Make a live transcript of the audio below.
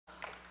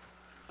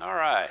All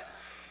right.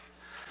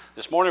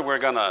 This morning we're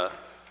gonna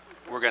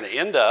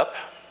end up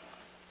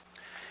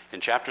in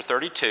chapter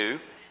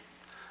 32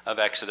 of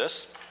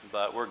Exodus,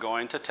 but we're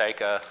going to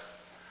take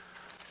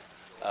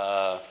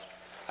I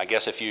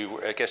guess if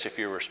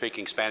you were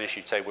speaking Spanish,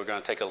 you'd say we're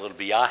going to take a little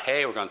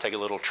viaje. We're going to take a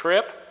little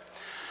trip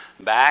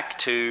back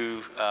to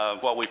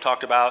what we've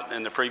talked about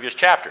in the previous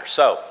chapter.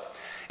 So,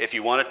 if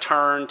you want to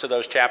turn to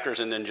those chapters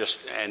and then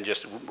just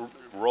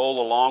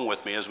roll along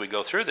with me as we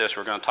go through this,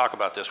 we're going to talk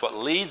about this. What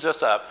leads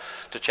us up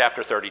to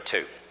chapter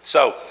 32?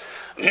 So,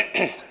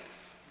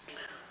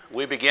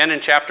 we begin in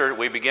chapter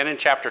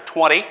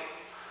 20,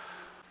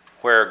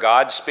 where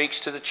God speaks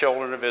to the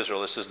children of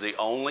Israel. This is the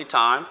only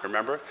time,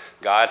 remember,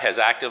 God has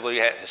actively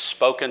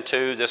spoken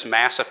to this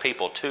mass of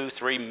people,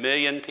 2-3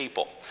 million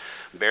people,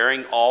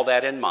 bearing all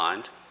that in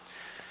mind.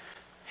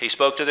 He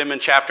spoke to them in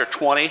chapter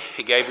 20.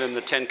 He gave them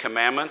the 10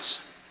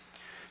 Commandments.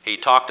 He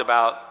talked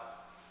about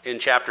in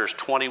chapters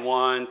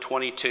 21,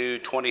 22,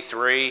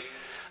 23,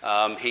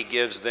 he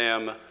gives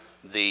them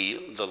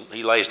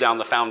he lays down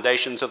the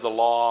foundations of the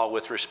law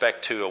with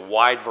respect to a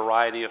wide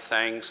variety of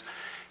things.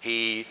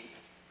 He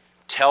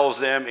tells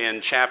them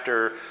in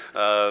chapters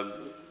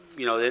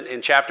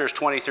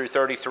 20 through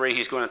 33,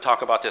 he's going to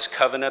talk about this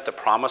covenant, the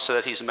promise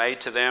that he's made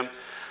to them,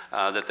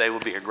 that they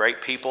will be a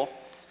great people.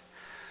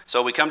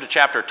 So we come to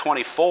chapter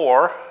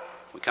 24.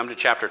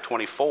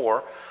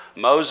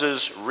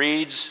 Moses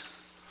reads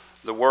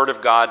the word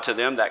of God to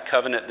them. That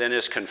covenant then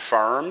is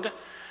confirmed.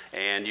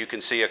 And you can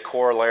see a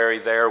corollary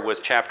there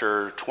with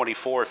chapter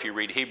 24 if you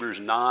read Hebrews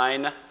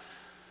 9,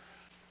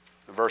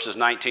 verses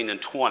 19 and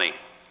 20.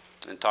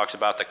 And talks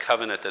about the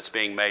covenant that's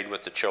being made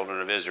with the children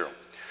of Israel.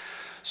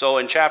 So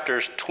in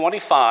chapters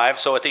 25,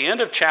 so at the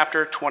end of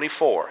chapter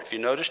 24, if you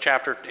notice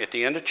at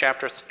the end of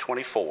chapter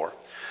 24,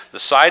 the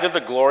sight of the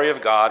glory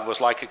of God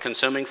was like a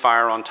consuming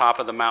fire on top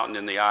of the mountain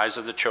in the eyes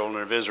of the children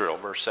of Israel,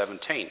 verse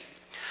 17.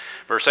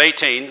 Verse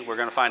 18, we're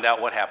going to find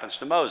out what happens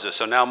to Moses.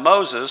 So now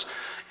Moses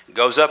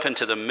goes up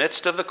into the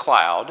midst of the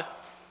cloud,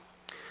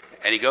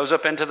 and he goes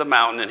up into the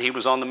mountain, and he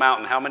was on the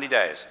mountain how many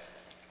days?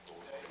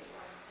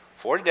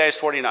 40 days,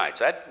 40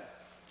 nights. That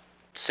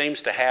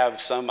seems to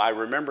have I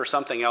remember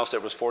something else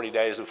that was 40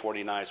 days and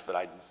 40 nights, but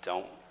I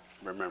don't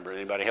remember.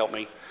 Anybody help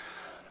me?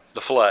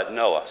 The flood,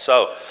 Noah.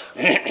 So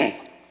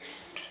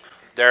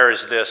there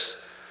is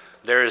this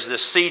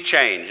sea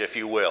change, if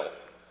you will.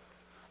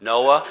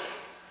 Noah,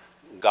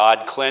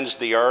 God cleansed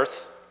the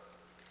earth.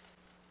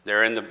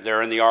 They're in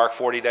the ark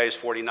 40 days,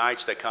 40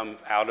 nights. They come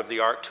out of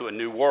the ark to a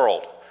new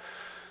world.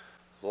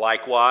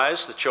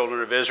 Likewise, the children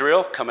of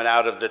Israel coming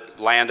out of the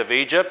land of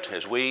Egypt,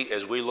 as we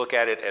look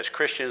at it as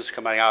Christians,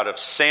 coming out of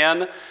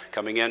sin,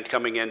 coming in,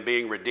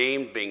 being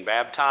redeemed, being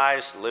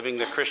baptized, living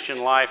the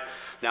Christian life.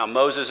 Now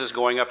Moses is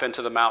going up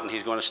into the mountain.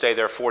 He's going to stay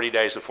there 40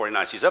 days and 40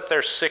 nights. He's up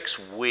there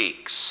 6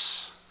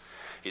 weeks.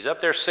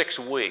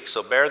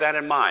 So bear that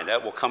in mind.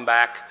 That will come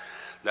back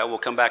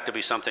to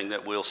be something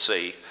that we'll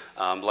see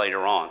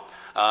later on.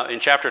 In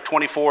chapter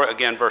 24,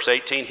 again, verse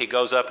 18, he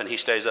goes up and he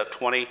stays up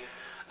 40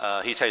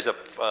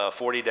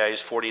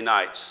 days, 40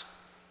 nights.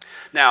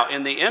 Now,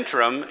 in the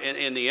interim,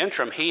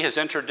 he has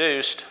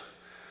introduced,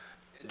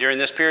 during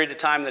this period of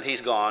time that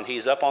he's gone,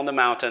 he's up on the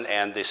mountain,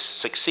 and the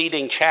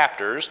succeeding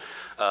chapters,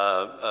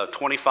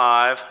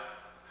 25,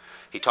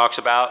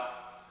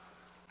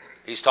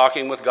 he's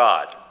talking with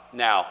God.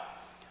 Now,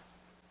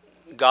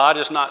 God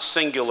is not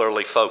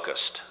singularly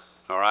focused,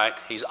 all right?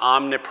 He's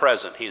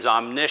omnipresent. He's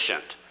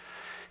omniscient.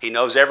 He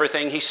knows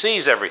everything. He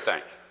sees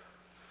everything.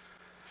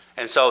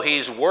 And so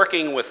he's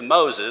working with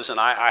Moses, and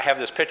I have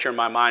this picture in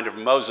my mind of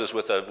Moses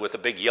with a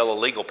big yellow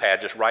legal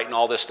pad just writing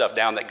all this stuff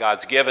down that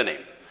God's given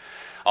him.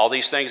 All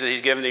these things that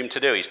he's given him to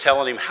do. He's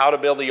telling him how to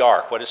build the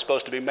ark, what it's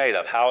supposed to be made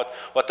of,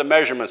 what the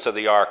measurements of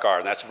the ark are.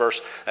 And that's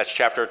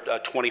chapter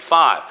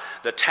 25.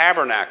 The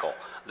tabernacle,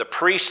 the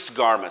priest's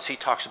garments. He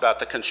talks about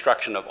the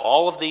construction of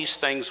all of these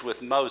things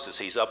with Moses.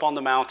 He's up on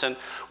the mountain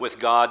with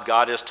God.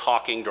 God is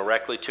talking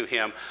directly to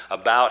him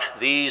about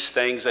these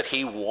things that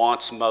he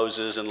wants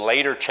Moses in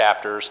later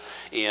chapters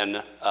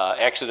in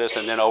Exodus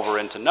and then over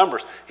into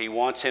Numbers. He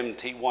wants them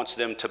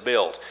to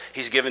build.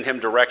 He's given him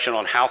direction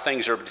on how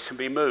things are to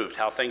be moved,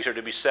 how things are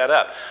to be set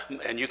up.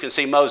 And you can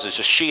see Moses,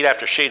 just sheet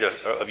after sheet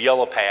of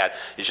yellow pad,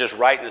 is just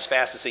writing as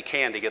fast as he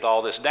can to get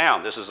all this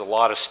down. This is a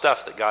lot of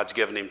stuff that God's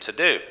given him to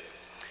do.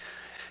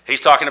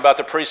 He's talking about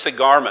the priestly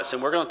garments,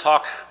 and we're going to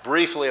talk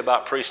briefly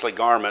about priestly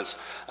garments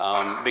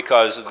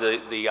because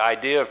the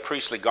idea of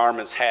priestly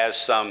garments has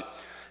some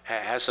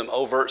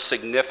overt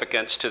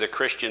significance to the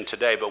Christian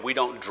today, but we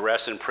don't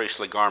dress in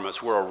priestly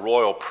garments. We're a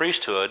royal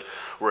priesthood.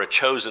 We're a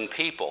chosen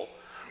people.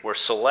 We're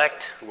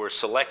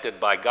selected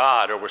by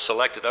God, or we're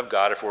selected of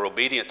God if we're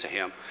obedient to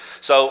him.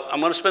 So I'm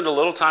going to spend a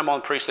little time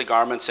on priestly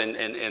garments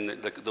in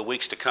the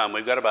weeks to come.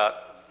 We've got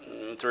about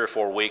 3 or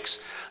 4 weeks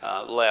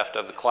left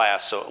of the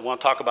class, so I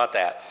want to talk about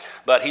that.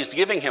 But he's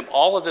giving him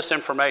all of this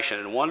information,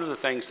 and one of the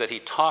things that he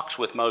talks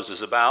with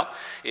Moses about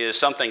is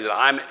something that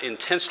I'm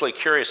intensely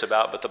curious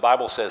about, but the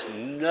Bible says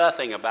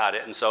nothing about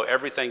it. And so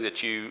everything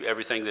that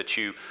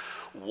you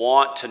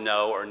want to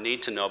know or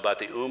need to know about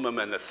the Urim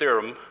and the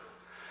Thummim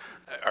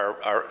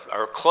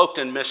are cloaked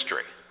in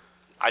mystery.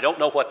 I don't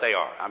know what they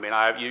are. I mean,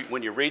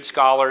 when you read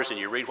scholars and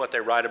you read what they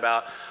write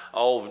about,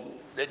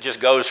 it just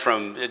goes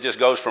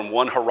from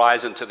one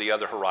horizon to the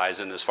other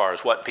horizon as far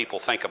as what people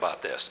think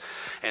about this.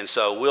 And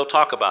so we'll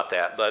talk about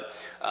that. But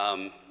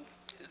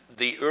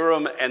the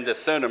Urim and the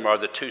Thummim are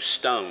the two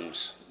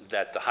stones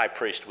that the high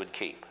priest would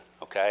keep.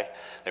 Okay,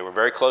 they were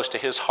very close to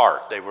his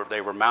heart. They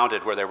were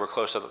mounted where they were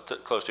close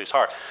to his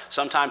heart.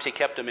 Sometimes he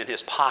kept them in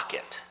his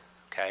pocket.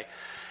 Okay,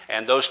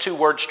 and those two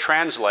words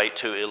translate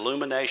to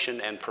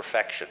illumination and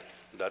perfection.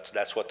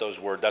 That's what those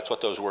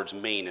words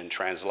mean in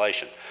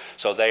translation.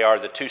 So they are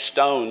the two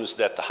stones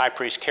that the high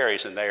priest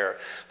carries, and they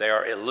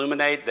are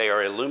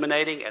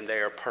illuminating, and they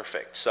are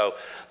perfect. So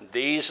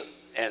these,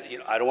 and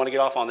I don't want to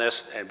get off on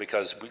this, and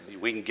because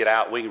we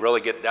can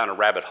really get down a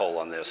rabbit hole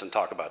on this and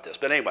talk about this.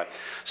 But anyway,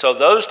 so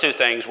those two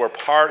things were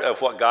part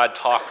of what God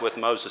talked with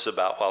Moses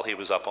about while he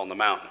was up on the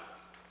mountain.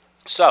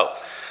 So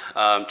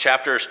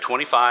chapters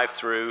 25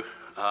 through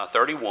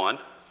 31.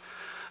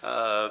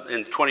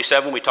 In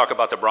 27, we talk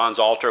about the bronze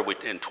altar.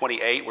 In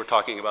 28, we're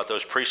talking about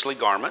those priestly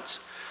garments.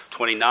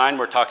 29,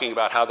 we're talking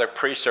about how the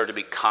priests are to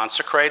be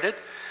consecrated.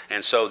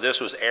 And so this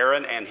was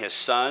Aaron and his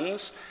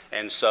sons.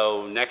 And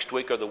so next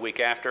week or the week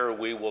after,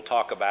 we will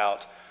talk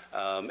about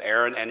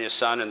Aaron and his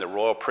son and the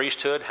royal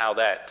priesthood, how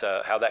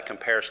that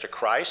compares to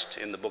Christ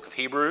in the book of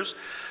Hebrews.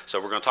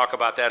 So we're going to talk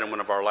about that in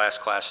one of our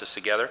last classes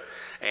together.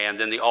 And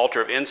then the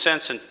altar of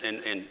incense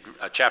in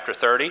chapter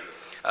 30.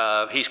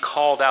 He's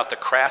called out the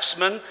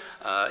craftsmen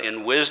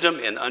in wisdom,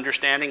 in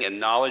understanding, in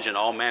knowledge, and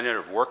all manner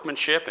of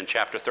workmanship in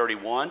chapter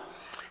 31.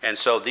 And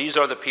so these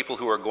are the people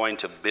who are going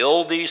to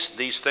build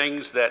these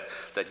things that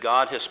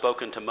God has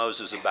spoken to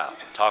Moses about.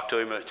 Talk to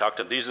him.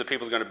 These are the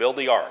people who are going to build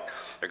the ark.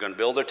 They're going to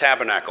build their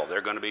tabernacle. They're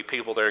going to be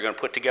people that are going to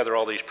put together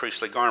all these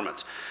priestly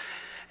garments.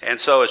 And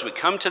so as we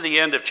come to the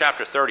end of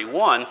chapter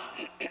 31,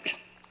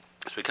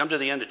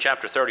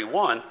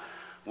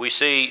 we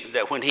see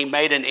that when he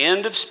made an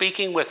end of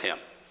speaking with him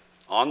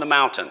on the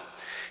mountain,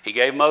 he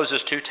gave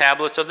Moses 2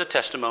 tablets of the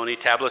testimony,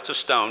 tablets of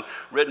stone,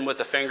 written with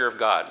the finger of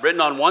God.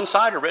 Written on one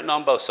side or written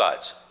on both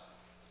sides?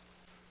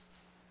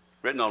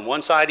 Written on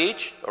one side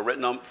each, or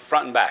written on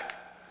front and back?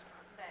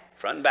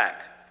 Front and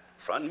back.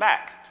 Front and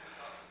back.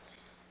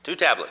 2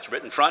 tablets,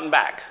 written front and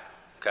back.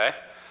 Okay?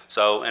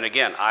 So, and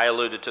again, I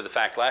alluded to the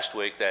fact last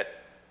week that,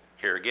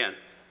 here again,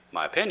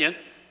 my opinion,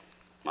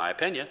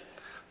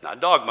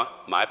 not dogma,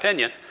 my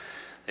opinion,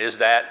 is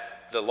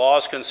that the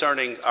laws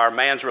concerning our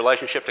man's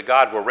relationship to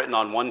God were written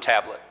on one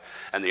tablet.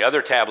 And the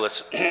other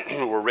tablets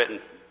were written,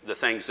 the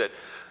things that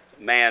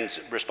man's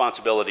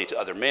responsibility to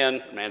other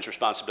men, man's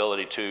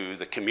responsibility to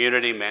the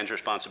community, man's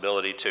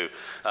responsibility to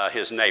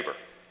his neighbor.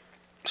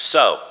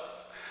 So,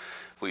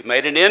 we've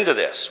made an end to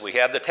this. We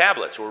have the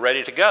tablets. We're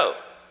ready to go.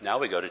 Now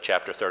we go to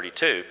chapter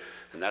 32,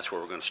 and that's where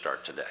we're going to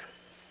start today.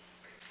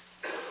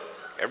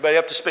 Everybody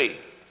up to speed?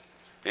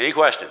 Any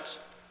questions?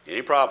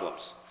 Any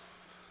problems?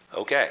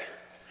 Okay,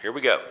 here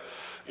we go.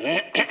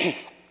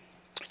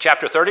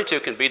 Chapter 32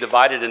 can be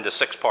divided into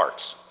 6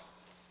 parts.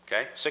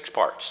 Okay, 6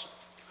 parts.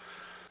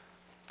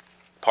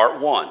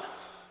 Part 1,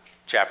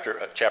 chapter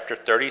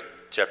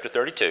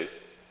 32,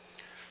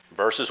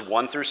 verses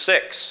 1 through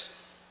 6,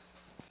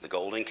 the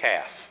golden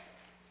calf.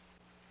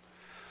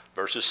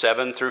 Verses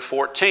 7 through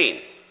 14,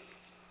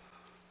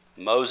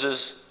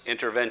 Moses'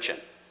 intervention.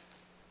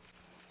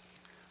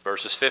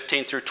 Verses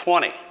 15 through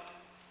 20,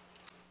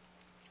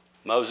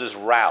 Moses'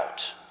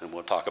 route, and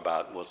we'll talk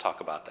about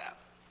that.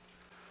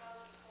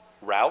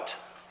 Route.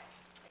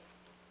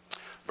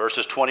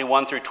 Verses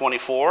 21 through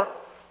 24,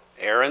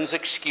 Aaron's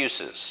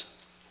excuses.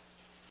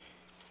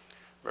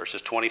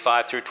 Verses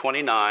 25 through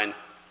 29,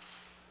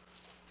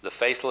 the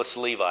faithless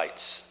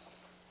Levites.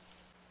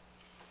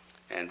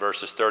 And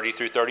verses 30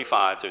 through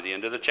 35, through the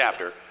end of the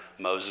chapter,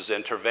 Moses'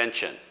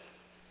 intervention.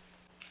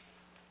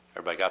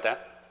 Everybody got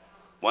that?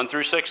 1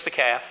 through 6, the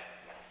calf.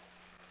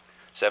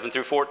 7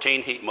 through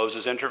 14,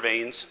 Moses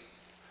intervenes.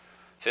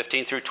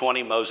 15 through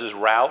 20, Moses'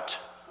 route,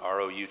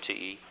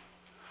 R-O-U-T-E.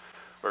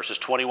 Verses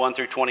 21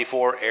 through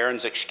 24,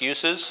 Aaron's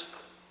excuses.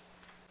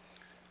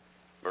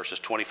 Verses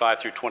 25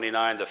 through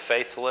 29, the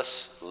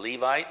faithless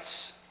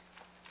Levites.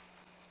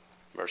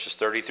 Verses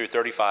 30 through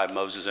 35,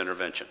 Moses'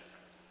 intervention.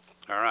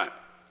 All right.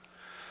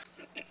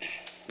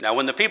 Now,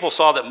 when the people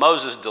saw that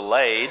Moses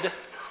delayed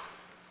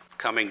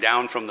coming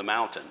down from the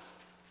mountain,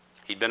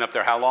 he'd been up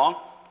there how long?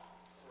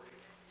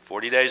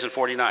 40 days and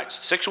 40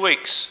 nights. 6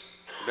 weeks.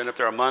 He'd been up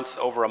there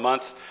over a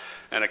month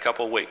and a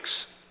couple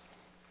weeks.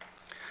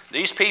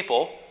 These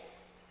people,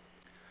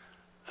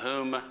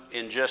 whom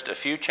in just a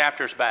few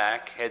chapters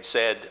back had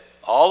said,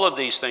 all of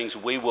these things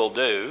we will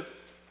do,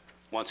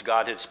 once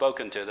God had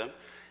spoken to them,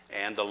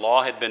 and the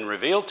law had been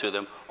revealed to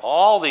them,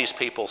 all these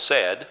people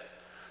said,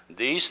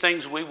 these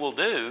things we will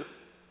do.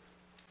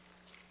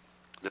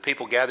 The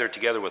people gathered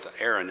together with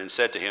Aaron and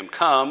said to him,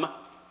 come,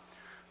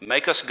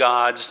 make us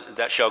gods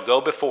that shall go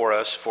before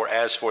us, for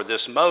as for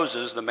this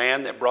Moses, the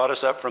man that brought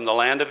us up from the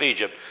land of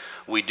Egypt,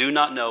 we do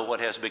not know what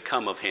has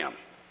become of him.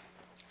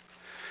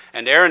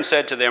 And Aaron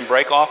said to them,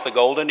 break off the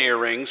golden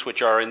earrings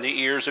which are in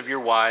the ears of your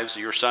wives,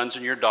 your sons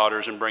and your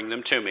daughters, and bring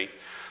them to me.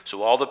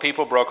 So all the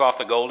people broke off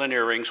the golden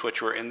earrings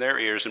which were in their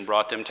ears and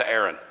brought them to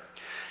Aaron.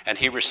 And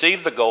he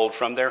received the gold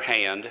from their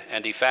hand,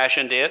 and he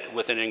fashioned it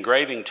with an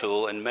engraving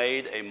tool and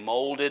made a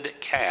molded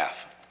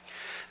calf.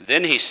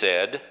 Then they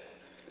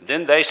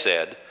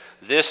said,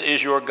 this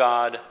is your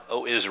God,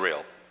 O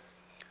Israel,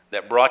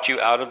 that brought you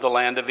out of the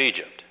land of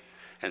Egypt.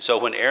 And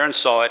so when Aaron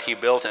saw it, he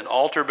built an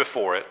altar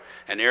before it,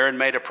 and Aaron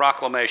made a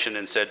proclamation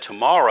and said,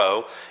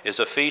 tomorrow is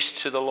a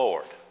feast to the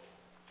Lord.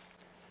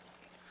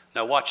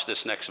 Now watch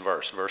this next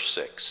verse, verse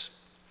 6.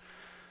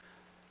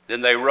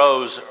 Then they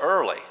rose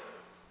early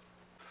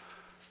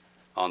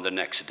on the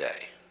next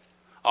day,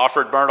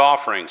 offered burnt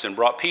offerings and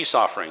brought peace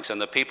offerings, and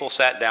the people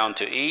sat down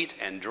to eat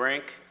and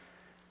drink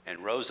and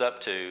rose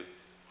up to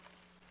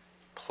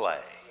play.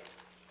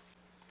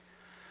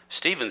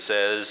 Stephen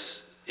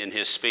says in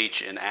his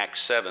speech in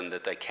Acts 7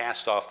 that they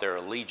cast off their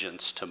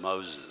allegiance to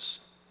Moses.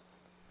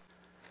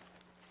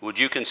 Would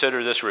you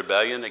consider this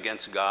rebellion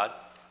against God?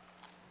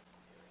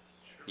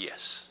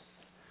 Yes.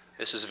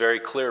 This is very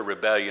clear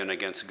rebellion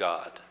against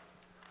God.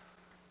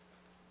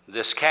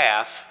 This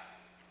calf,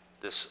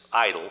 this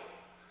idol,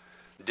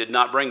 did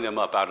not bring them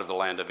up out of the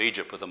land of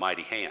Egypt with a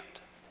mighty hand.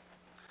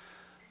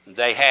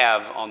 They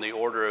have, on the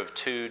order of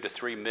 2 to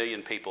 3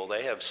 million people,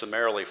 they have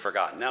summarily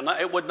forgotten. Now,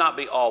 it would not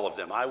be all of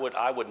them. I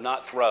would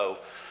not throw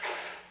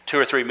 2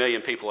 or 3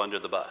 million people under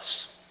the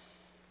bus.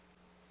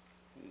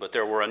 But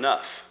there were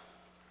enough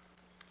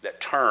that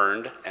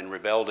turned and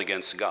rebelled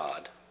against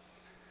God.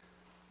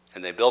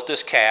 And they built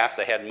this calf.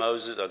 They had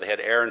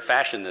Aaron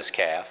fashion this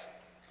calf.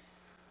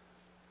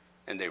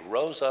 And they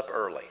rose up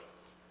early.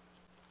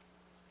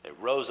 They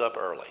rose up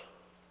early.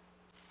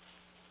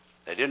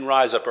 They didn't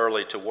rise up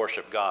early to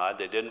worship God.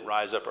 They didn't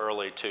rise up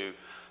early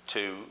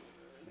to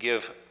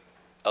give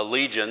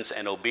allegiance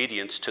and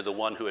obedience to the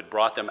one who had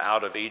brought them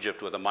out of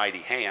Egypt with a mighty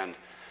hand.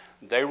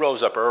 They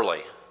rose up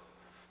early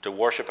to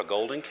worship a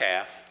golden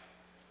calf,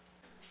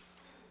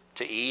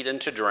 to eat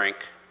and to drink,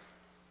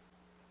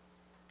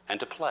 and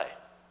to play.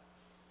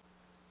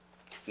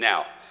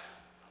 Now,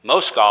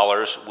 most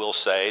scholars will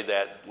say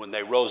that when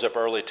they rose up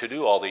early to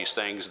do all these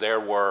things, there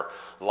were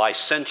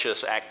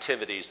licentious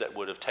activities that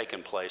would have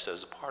taken place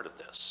as a part of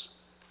this.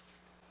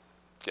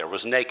 There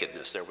was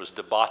nakedness, there was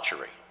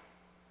debauchery.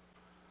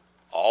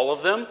 All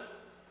of them?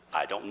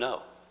 I don't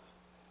know.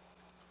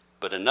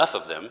 But enough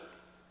of them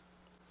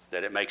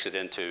that it makes it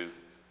into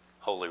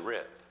Holy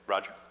Writ.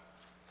 Roger?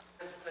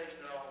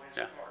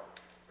 Yeah.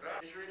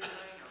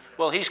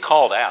 Well, he's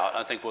called out.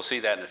 I think we'll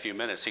see that in a few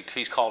minutes.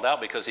 He's called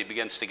out because he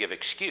begins to give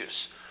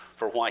excuse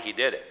for why he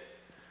did it.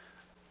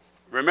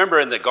 Remember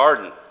in the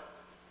garden,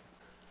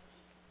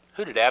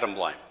 who did Adam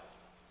blame?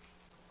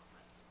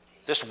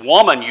 This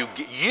woman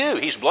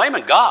he's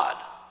blaming God.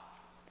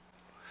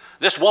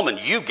 This woman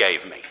you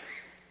gave me.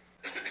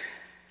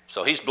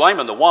 So he's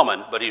blaming the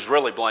woman, but he's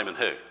really blaming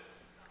who?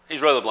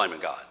 He's really blaming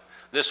God.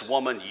 This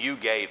woman you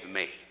gave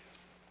me.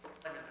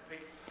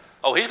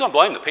 Oh, he's going to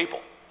blame the people.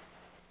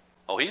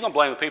 Oh, he's going to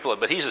blame the people,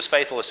 but he's as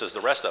faithless as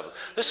the rest of them.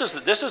 This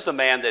is the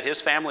man that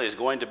his family is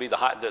going to be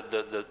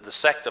the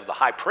sect of the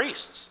high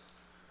priests.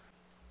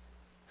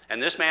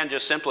 And this man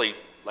just simply,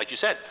 like you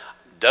said,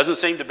 doesn't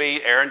seem to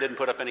be, Aaron didn't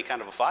put up any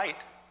kind of a fight.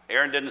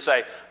 Aaron didn't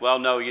say, well,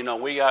 no,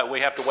 we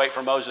have to wait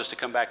for Moses to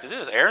come back to do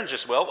this. Aaron's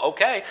just, well,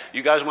 okay,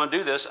 you guys want to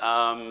do this.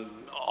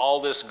 All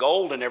this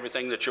gold and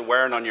everything that you're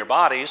wearing on your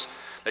bodies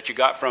that you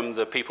got from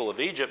the people of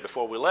Egypt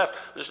before we left,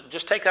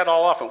 just take that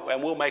all off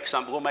and we'll make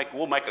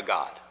a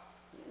god.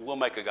 We'll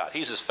make a god.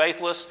 He's as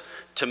faithless,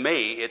 to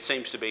me, it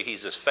seems to be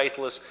he's as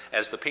faithless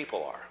as the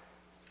people are.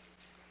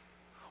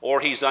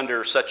 Or he's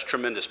under such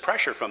tremendous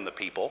pressure from the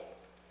people,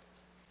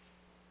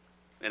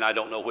 and I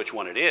don't know which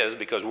one it is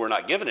because we're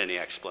not given any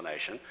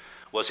explanation.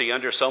 Was he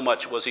under so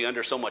much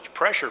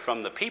pressure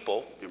from the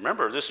people?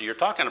 Remember, you're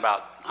talking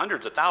about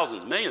hundreds of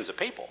thousands, millions of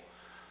people.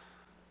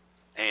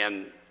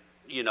 And,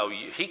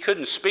 he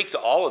couldn't speak to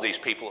all of these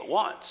people at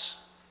once.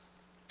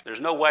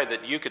 There's no way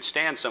that you could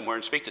stand somewhere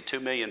and speak to 2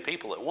 million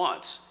people at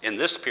once in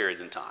this period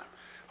in time.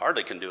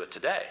 Hardly can do it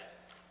today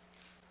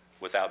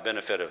without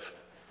benefit of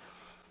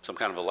some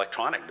kind of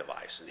electronic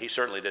device. And he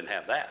certainly didn't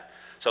have that.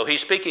 So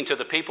he's speaking to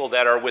the people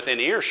that are within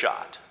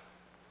earshot.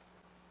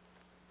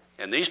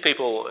 And these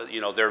people,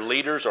 their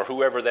leaders or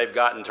whoever they've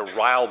gotten to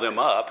rile them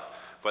up,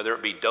 whether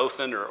it be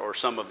Dothan or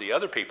some of the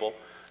other people,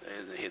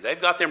 they've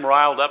got them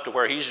riled up to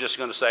where he's just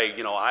going to say,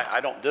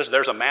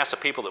 there's a mass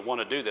of people that want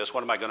to do this.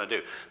 What am I going to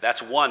do?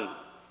 That's one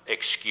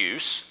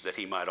excuse that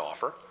he might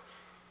offer.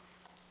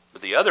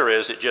 But the other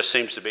is, it just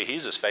seems to be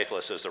he's as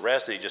faithless as the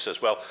rest, and he just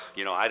says, well,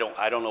 I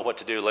don't know what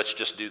to do. Let's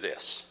just do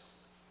this.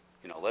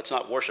 Let's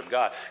not worship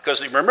God.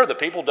 Because remember, the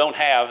people don't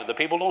have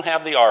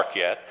the ark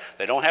yet.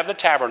 They don't have the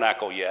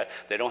tabernacle yet.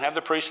 They don't have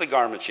the priestly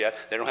garments yet.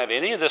 They don't have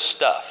any of this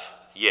stuff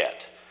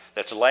yet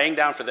that's laying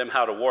down for them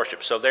how to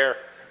worship. So they're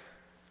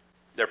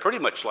pretty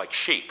much like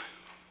sheep,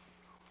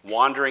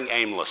 wandering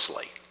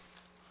aimlessly.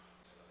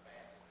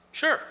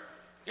 Sure.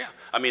 Yeah.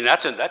 I mean,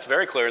 that's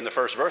very clear in the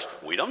first verse.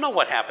 We don't know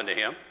what happened to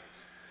him.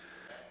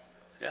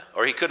 Yeah.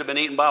 Or he could have been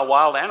eaten by a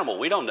wild animal.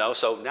 We don't know.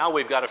 So now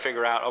we've got to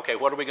figure out, okay,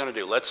 what are we going to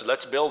do?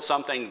 Let's build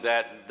something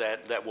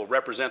that will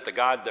represent the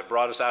God that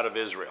brought us out of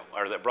Israel,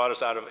 or that brought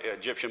us out of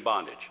Egyptian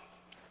bondage.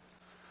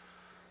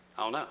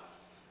 I don't know.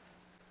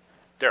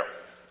 Daryl.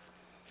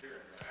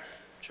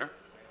 Sure.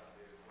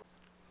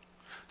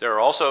 There are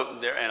also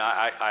there, and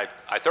I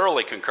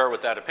thoroughly concur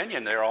with that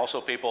opinion. There are also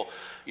people,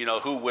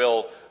 who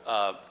will,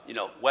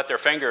 wet their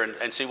finger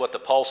and see what the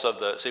pulse of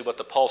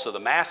the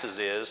masses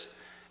is,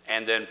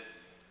 and then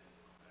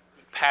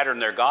pattern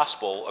their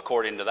gospel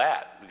according to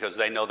that, because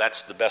they know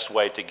that's the best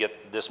way to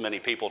get this many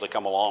people to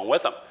come along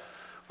with them,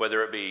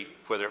 whether it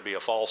be a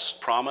false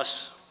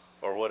promise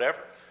or whatever.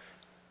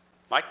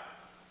 Mike,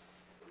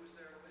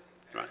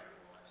 right?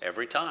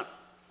 Every time,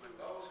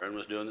 Aaron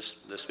was doing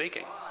the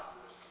speaking.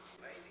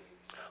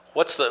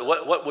 What's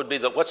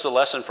the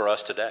lesson for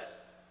us today?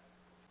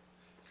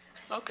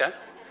 Okay.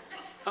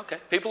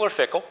 People are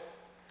fickle.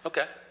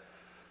 Okay.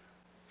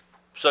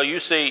 So you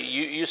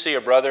see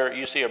a brother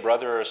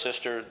or a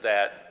sister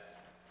that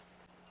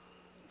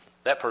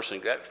person.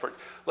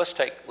 Let's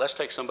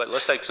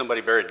take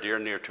somebody very dear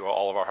and near to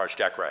all of our hearts,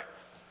 Jack Ray.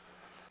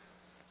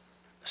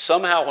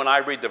 Somehow, when I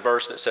read the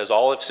verse that says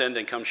all have sinned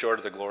and come short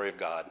of the glory of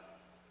God,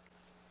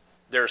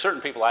 there are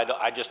certain people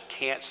I just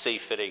can't see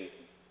fitting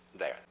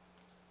there.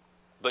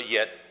 But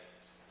yet,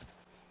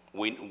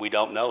 we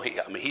don't know.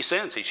 He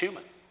sins. He's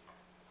human.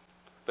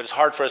 But it's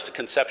hard for us to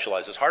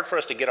conceptualize. It's hard for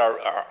us to get our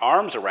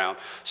arms around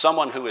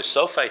someone who is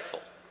so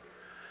faithful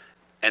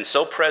and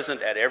so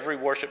present at every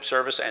worship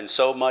service and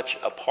so much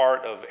a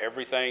part of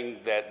everything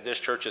that this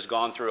church has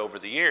gone through over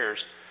the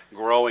years,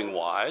 growing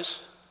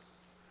wise,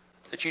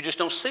 that you just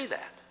don't see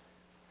that.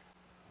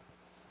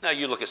 Now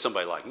you look at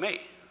somebody like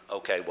me.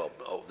 Okay, well,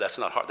 that's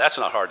not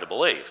hard to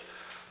believe.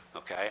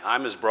 Okay,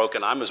 I'm as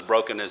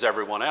broken as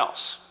everyone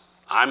else.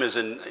 I'm as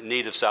in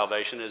need of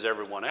salvation as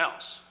everyone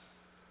else.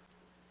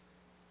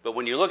 But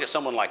when you look at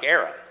someone like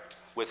Aaron,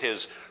 with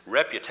his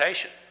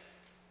reputation,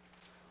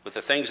 with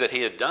the things that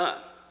he had done,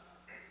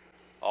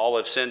 all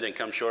have sinned and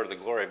come short of the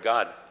glory of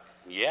God.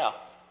 Yeah.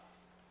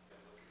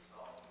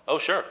 Oh,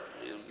 sure.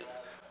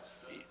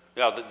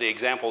 Yeah, the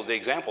examples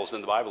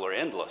in the Bible are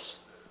endless.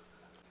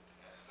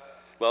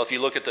 Well, if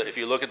you look at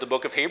the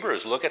book of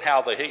Hebrews, look at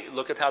how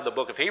the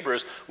book of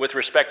Hebrews, with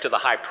respect to the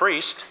high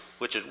priest,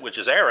 which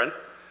is Aaron,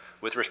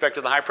 with respect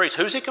to the high priest,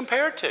 who's he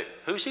compared to?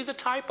 Who's he the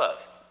type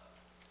of?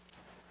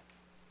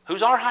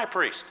 Who's our high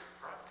priest?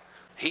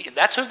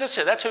 That's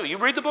who. You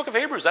read the book of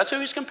Hebrews, that's who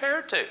he's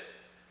compared to.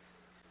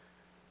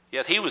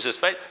 Yet he was his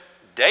faith.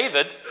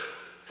 David,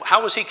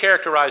 how was he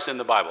characterized in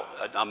the Bible?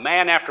 A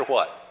man after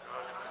what?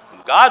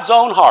 God's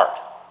own heart.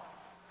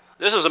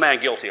 This is a man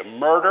guilty of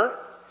murder,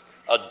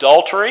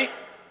 adultery,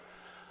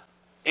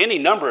 any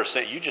number of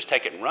sins. You just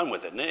take it and run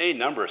with it. Any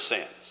number of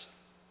sins.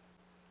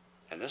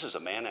 And this is a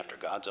man after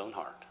God's own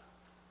heart.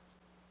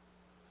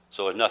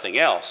 So if nothing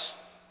else,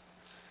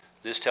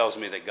 this tells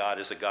me that God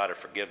is a God of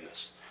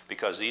forgiveness.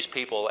 Because these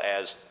people,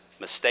 as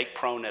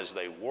mistake-prone as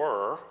they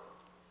were, are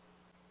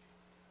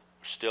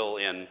still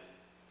in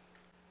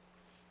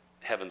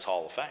heaven's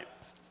Hall of Fame.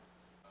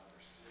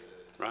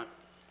 Right?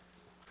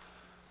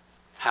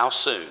 How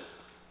soon?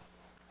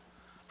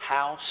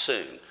 How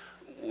soon?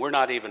 We're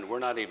not even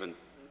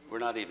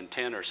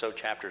 10 or so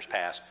chapters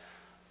past,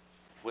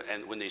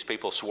 and when these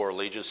people swore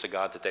allegiance to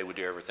God that they would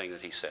do everything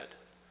that he said.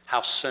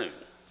 How soon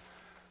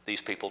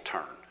these people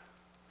turned.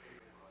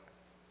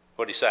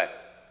 What did he say?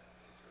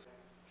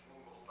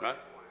 Right?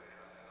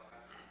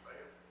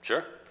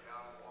 Sure.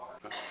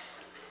 Right.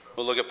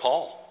 Well, look at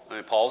Paul.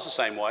 Paul's the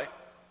same way.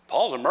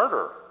 Paul's a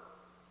murderer.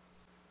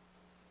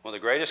 One of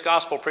the greatest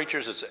gospel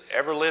preachers that's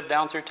ever lived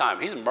down through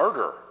time. He's a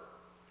murderer.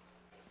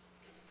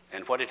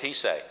 And what did he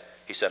say?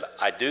 He said,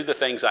 I do the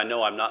things I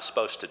know I'm not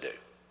supposed to do.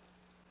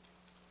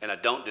 And I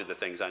don't do the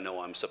things I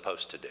know I'm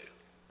supposed to do.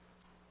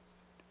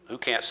 Who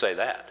can't say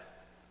that?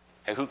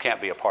 And who can't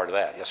be a part of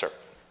that? Yes, sir.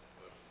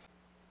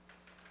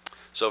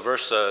 So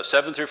verse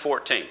 7 through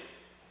 14.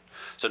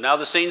 So now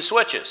the scene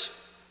switches.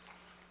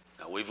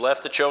 Now we've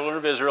left the children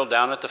of Israel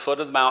down at the foot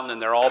of the mountain,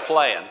 and they're all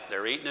playing.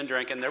 They're eating and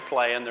drinking. They're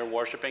playing. They're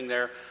worshiping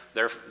their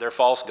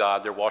false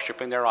god. They're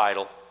worshiping their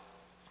idol.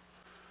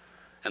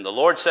 And the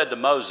Lord said to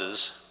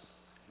Moses,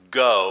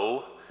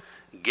 go,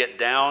 get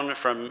down,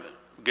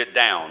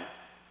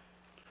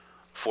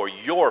 for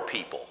your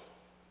people,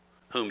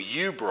 whom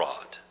you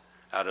brought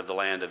out of the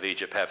land of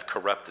Egypt, have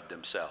corrupted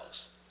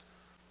themselves.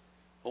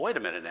 Well, wait a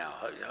minute now.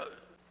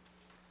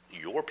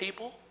 Your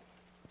people?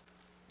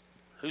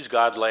 Who's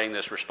God laying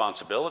this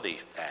responsibility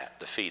at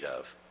the feet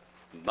of?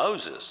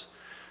 Moses.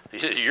 He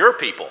said, your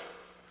people.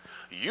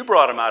 You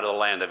brought them out of the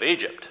land of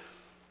Egypt.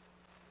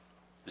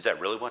 Is that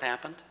really what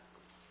happened?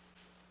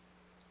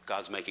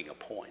 God's making a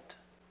point.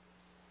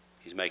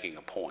 He's making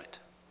a point.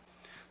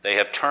 They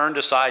have turned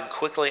aside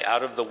quickly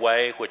out of the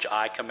way which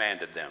I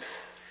commanded them.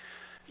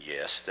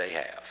 Yes, they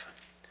have.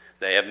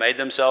 They have made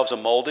themselves a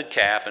molded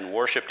calf and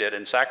worshipped it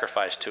and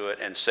sacrificed to it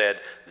and said,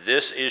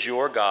 this is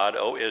your God,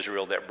 O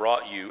Israel, that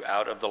brought you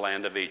out of the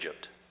land of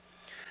Egypt.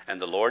 And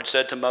the Lord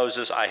said to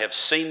Moses, I have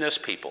seen this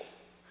people,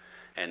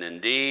 and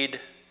indeed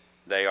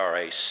they are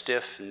a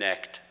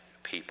stiff-necked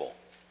people.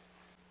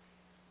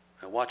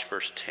 Now watch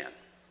verse 10.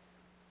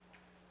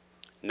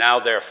 Now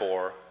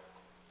therefore,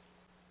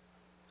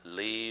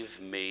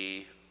 leave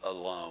me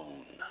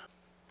alone,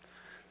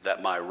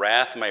 that my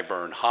wrath may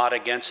burn hot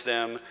against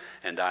them,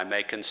 and I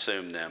may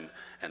consume them,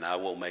 and I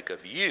will make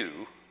of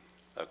you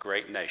a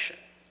great nation.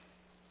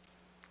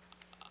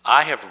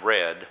 I have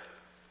read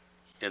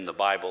in the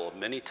Bible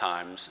many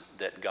times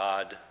that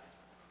God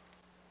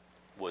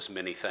was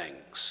many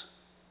things.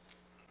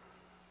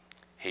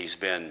 He's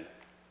been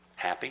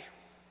happy.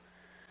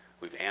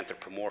 We've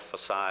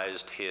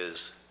anthropomorphized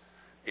his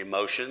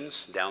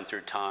emotions down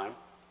through time.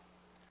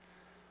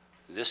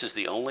 This is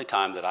the only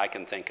time that I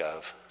can think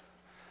of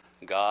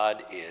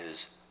God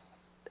is,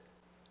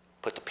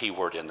 put the P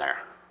word in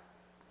there.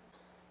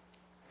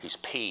 He's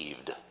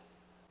peeved.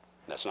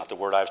 That's not the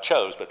word I've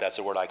chose, but that's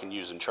the word I can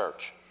use in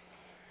church.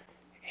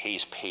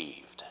 He's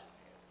peeved.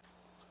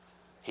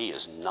 He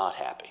is not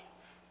happy.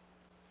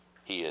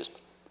 He is,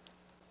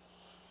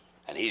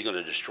 and he's going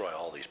to destroy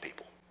all these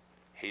people.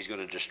 He's going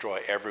to destroy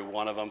every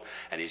one of them,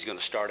 and he's going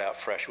to start out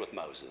fresh with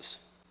Moses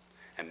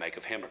and make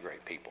of him a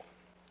great people.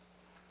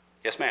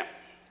 Yes, ma'am.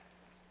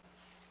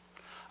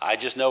 I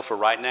just know for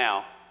right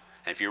now,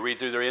 and if you read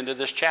through the end of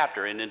this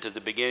chapter and into the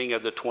beginning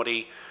of the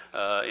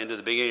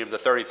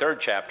 33rd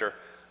chapter,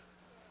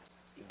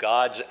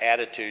 God's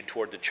attitude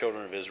toward the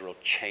children of Israel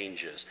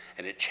changes,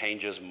 and it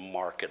changes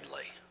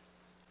markedly.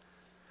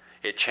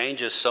 It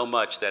changes so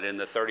much that in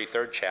the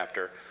 33rd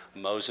chapter,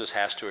 Moses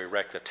has to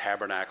erect the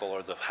tabernacle,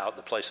 or the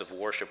place of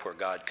worship where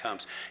God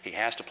comes. He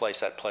has to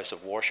place that place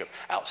of worship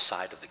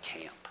outside of the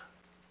camp.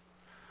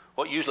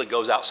 What usually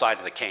goes outside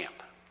of the camp?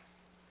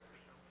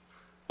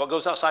 What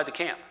goes outside the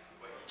camp?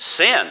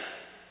 Sin.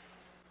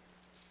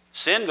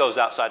 Sin goes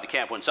outside the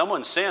camp. When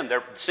someone sins,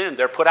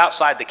 they're put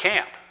outside the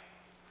camp.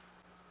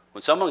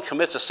 When someone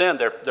commits a sin,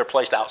 they're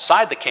placed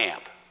outside the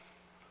camp.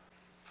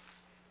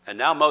 And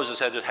now Moses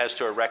has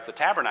to erect the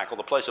tabernacle,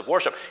 the place of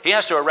worship. He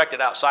has to erect it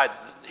outside.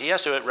 He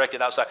has to erect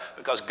it outside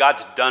because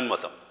God's done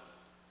with them.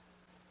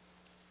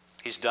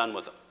 He's done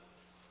with them.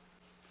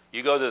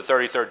 You go to the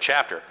 33rd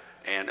chapter,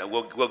 and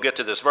we'll get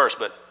to this verse,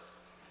 but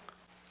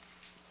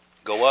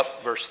go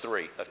up, verse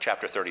 3 of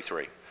chapter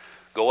 33.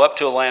 Go up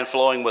to a land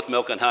flowing with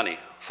milk and honey,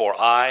 for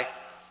I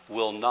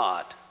will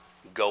not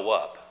go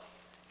up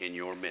in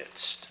your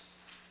midst,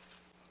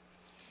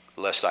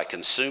 lest I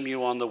consume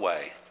you on the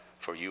way,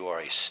 for you are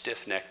a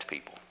stiff-necked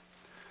people.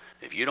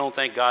 If you don't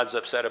think God's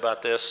upset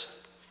about this,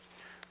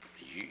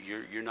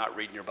 you're not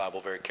reading your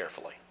Bible very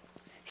carefully.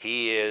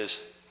 He is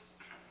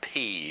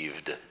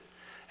peeved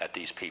at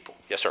these people.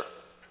 Yes, sir?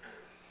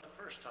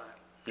 The first time.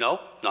 No,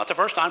 not the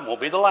first time.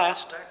 Won't be the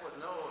last. Back with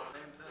Noah,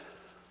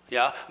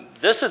 Yeah,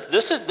 this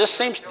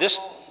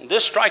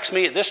strikes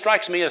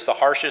me as the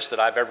harshest that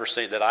I've ever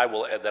seen,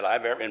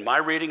 in my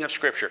reading of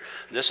Scripture.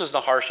 This is the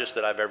harshest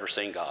that I've ever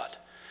seen God.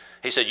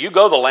 He said, you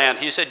go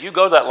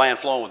to that land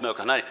flowing with milk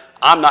and honey.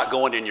 I'm not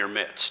going in your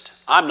midst.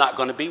 I'm not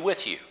going to be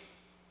with you.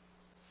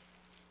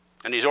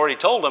 And he's already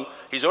told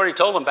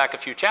them back a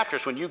few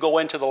chapters, when you go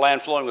into the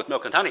land flowing with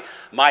milk and honey,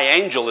 my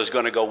angel is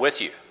going to go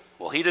with you.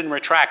 Well, he didn't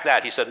retract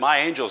that. He said, my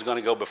angel is going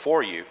to go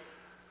before you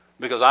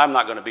because I'm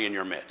not going to be in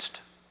your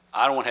midst.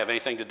 I don't want to have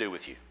anything to do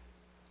with you.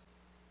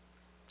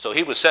 So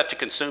he was set to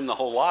consume the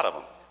whole lot of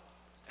them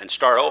and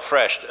start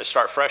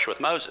fresh with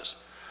Moses.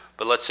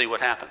 But let's see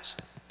what happens.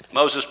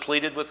 Moses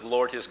pleaded with the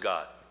Lord his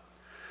God.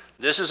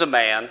 This is a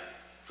man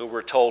who,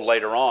 we're told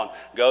later on,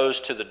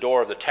 goes to the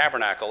door of the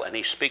tabernacle and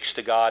he speaks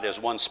to God as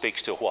one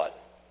speaks to what?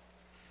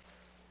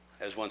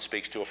 As one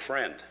speaks to a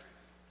friend.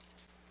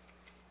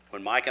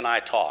 When Mike and I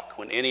talk,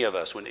 when any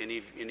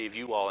of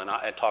you all and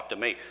I talk to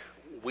me,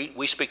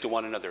 we speak to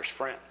one another as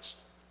friends.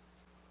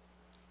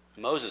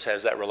 Moses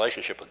has that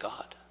relationship with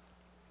God.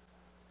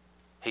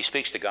 He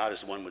speaks to God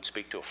as one would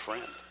speak to a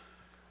friend.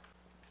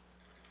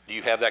 Do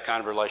you have that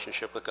kind of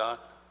relationship with God?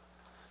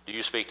 Do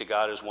you speak to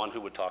God as one who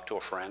would talk to a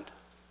friend?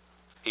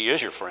 He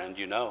is your friend,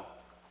 you know.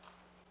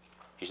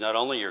 He's not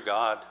only your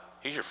God,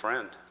 he's your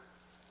friend.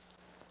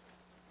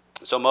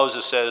 So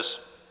Moses says,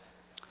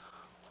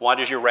 why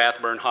does your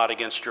wrath burn hot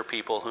against your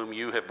people whom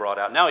you have brought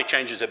out? Now he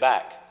changes it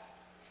back.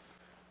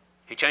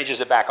 He puts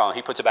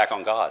it back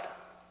on God.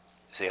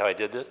 See how he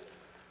did this?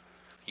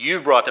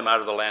 You've brought them out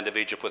of the land of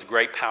Egypt with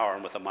great power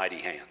and with a mighty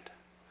hand.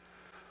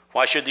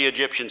 Why should the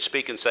Egyptians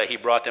speak and say, he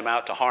brought them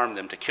out to harm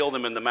them, to kill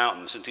them in the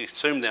mountains, and to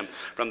consume them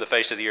from the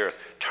face of the earth?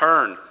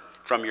 Turn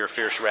from your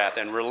fierce wrath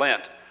and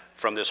relent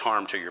from this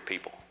harm to your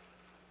people.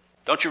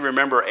 Don't you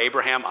remember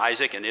Abraham,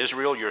 Isaac, and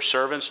Israel, your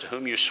servants, to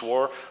whom you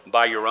swore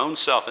by your own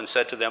self and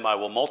said to them, I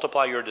will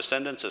multiply your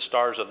descendants as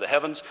stars of the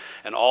heavens,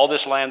 and all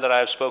this land that I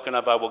have spoken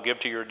of I will give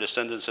to your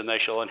descendants, and they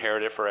shall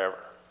inherit it forever.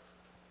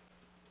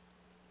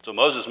 So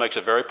Moses makes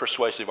a very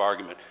persuasive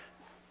argument.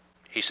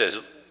 He says,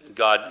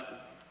 God,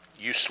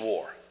 you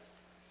swore.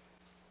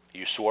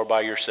 You swore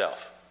by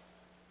yourself.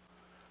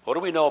 What do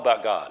we know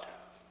about God?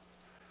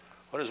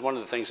 What is one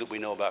of the things that we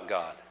know about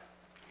God?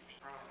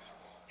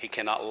 He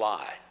cannot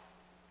lie.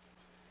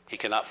 He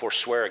cannot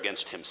forswear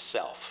against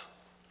himself.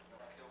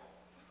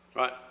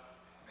 Right.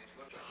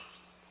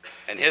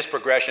 And his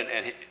progression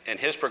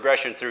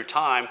through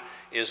time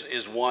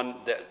is one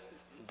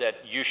that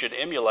you should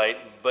emulate,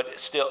 but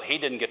still he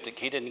didn't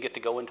get to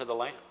go into the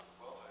land.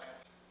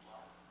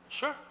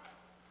 Sure.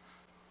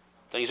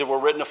 Things that were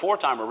written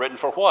aforetime are written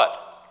for what?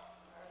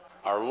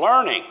 Our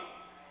learning.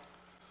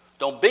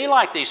 Don't be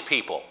like these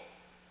people.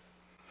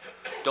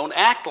 Don't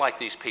act like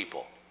these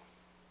people.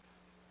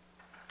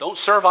 Don't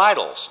serve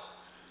idols.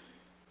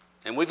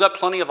 And we've got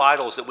plenty of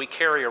idols that we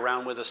carry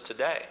around with us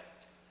today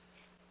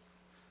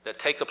that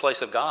take the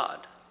place of God.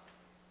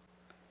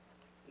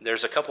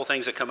 There's a couple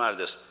things that come out of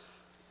this.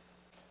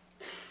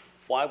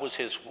 Why was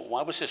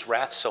his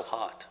wrath so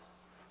hot?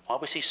 Why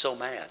was he so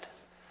mad?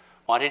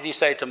 Why did he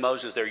say to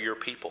Moses, they're your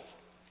people?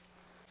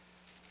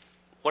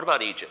 What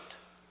about Egypt?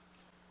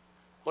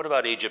 What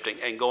about Egypt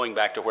and going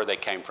back to where they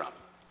came from?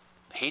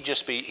 He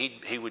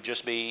would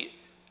just be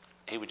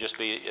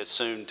as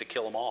soon to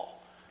kill them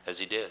all as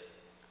he did.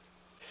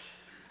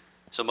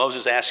 So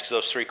Moses asks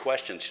those three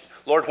questions.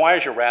 Lord, why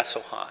is your wrath so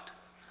hot?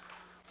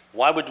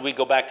 Why would we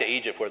go back to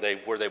Egypt where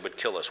they would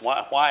kill us?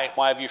 Why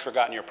have you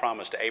forgotten your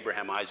promise to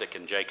Abraham, Isaac,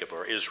 and Jacob,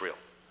 or Israel?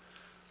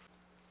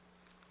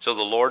 So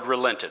the Lord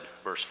relented,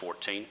 verse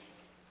 14.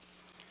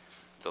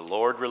 The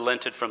Lord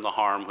relented from the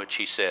harm which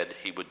he said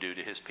he would do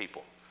to his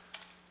people.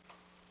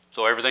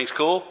 So everything's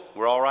cool?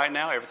 We're all right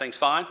now? Everything's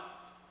fine?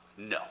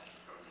 No.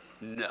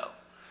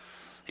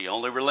 He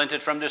only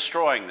relented from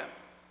destroying them.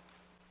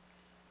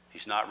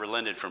 He's not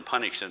relented from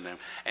punishing them.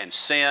 And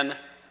sin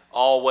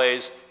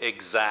always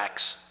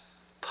exacts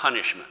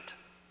punishment.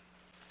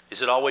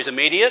 Is it always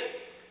immediate?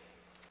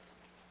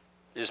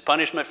 Is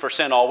punishment for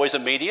sin always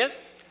immediate?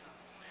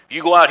 If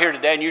you go out here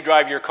today and you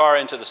drive your car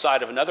into the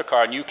side of another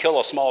car and you kill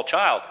a small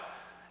child,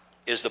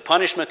 is the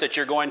punishment that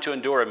you're going to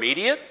endure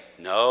immediate?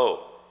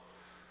 No.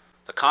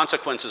 The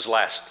consequences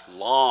last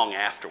long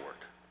afterward.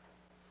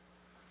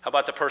 How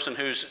about the person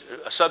who's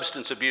a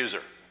substance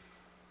abuser?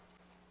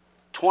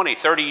 20,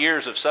 30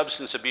 years of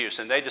substance abuse,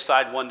 and they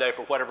decide one day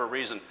for whatever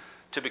reason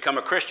to become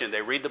a Christian.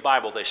 They read the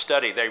Bible, they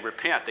study, they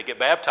repent, they get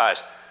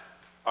baptized.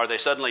 Are they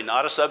suddenly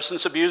not a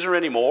substance abuser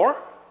anymore?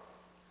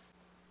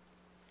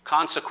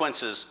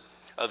 Consequences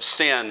of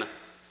sin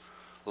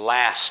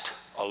last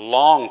a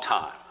long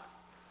time.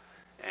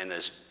 And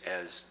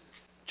as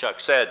Chuck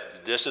said,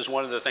 this is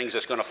one of the things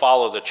that's going to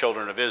follow the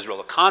children of Israel,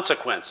 the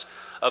consequence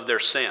of their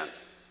sin.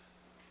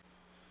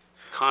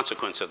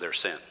 Consequence of their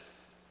sin.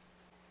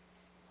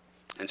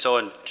 And so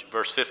in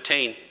verse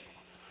 15,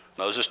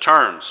 Moses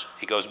turns.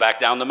 He goes back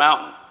down the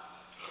mountain.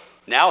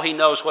 Now he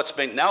knows what's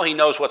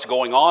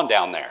going on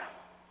down there,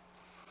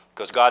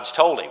 because God's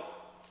told him.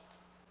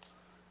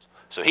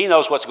 So he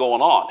knows what's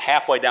going on.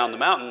 Halfway down the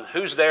mountain,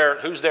 who's there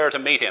to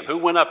meet him? Who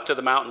went up to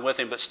the mountain with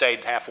him but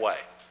stayed halfway?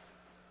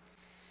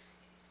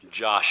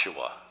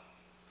 Joshua.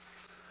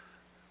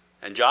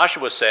 And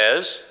Joshua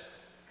says,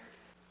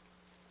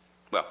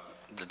 well,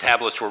 the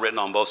tablets were written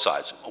on both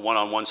sides, one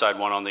on one side,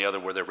 one on the other,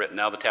 where they're written.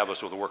 Now the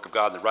tablets were the work of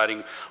God. The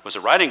writing was the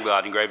writing of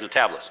God engraved in the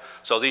tablets.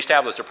 So these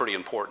tablets are pretty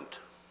important.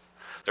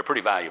 They're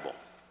pretty valuable.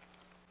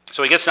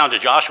 So he gets down to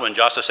Joshua, and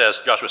Joshua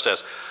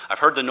says, I've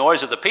heard the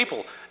noise of the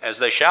people as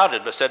they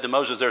shouted, but said to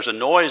Moses, there's a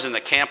noise in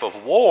the camp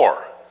of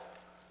war.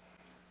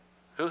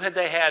 Who had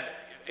they had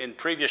in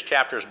previous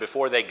chapters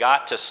before they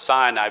got to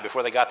Sinai,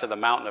 before they got to the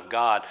mountain of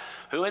God?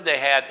 Who had they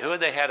had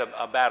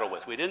a battle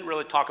with? We didn't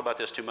really talk about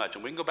this too much,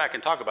 and we can go back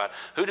and talk about it.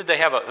 Who did they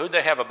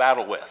have a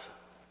battle with?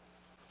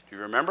 Do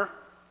you remember?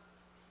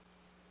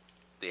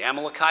 The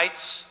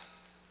Amalekites.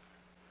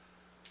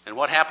 And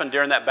what happened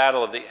during that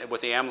battle with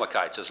the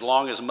Amalekites? As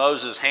long as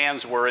Moses'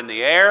 hands were in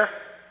the air,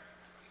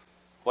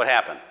 what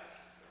happened?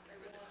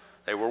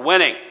 They were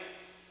winning.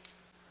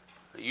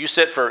 You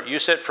sit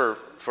for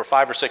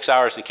 5 or 6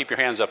 hours and keep your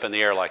hands up in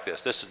the air like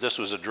this. This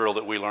was a drill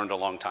that we learned a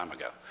long time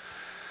ago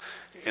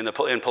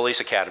in police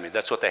academy.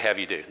 That's what they have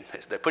you do.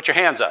 They put your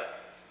hands up,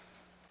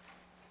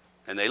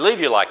 and they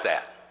leave you like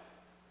that.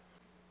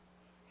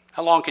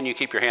 How long can you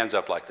keep your hands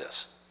up like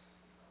this?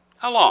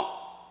 How long?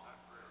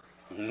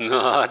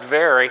 Not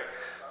very.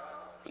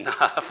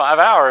 5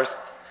 hours.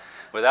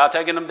 Without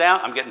taking them down,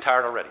 I'm getting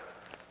tired already.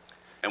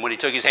 And when he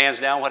took his hands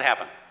down, what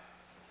happened?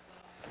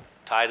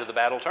 Tide of the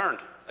battle turned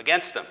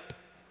against them.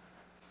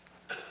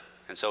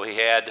 And so he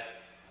had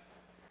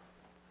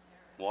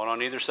one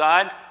on either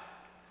side,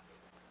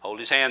 hold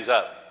his hands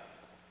up.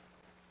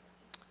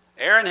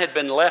 Aaron had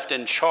been left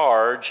in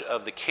charge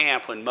of the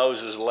camp when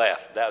Moses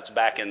left. That's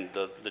back in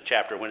the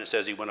chapter when it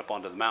says he went up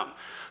onto the mountain.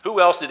 Who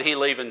else did he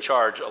leave in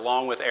charge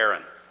along with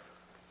Aaron?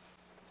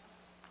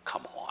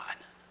 Come on.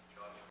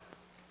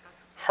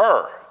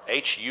 Her,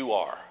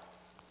 H-U-R.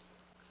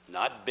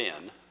 Not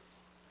Ben,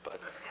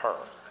 but her.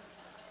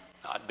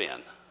 Not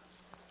Ben,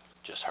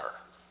 just her.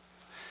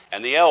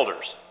 And the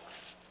elders.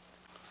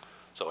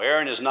 So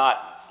Aaron is not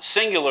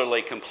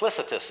singularly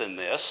complicitous in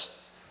this.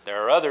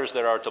 There are others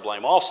that are to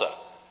blame also.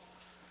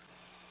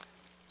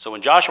 So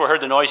when Joshua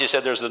heard the noise, he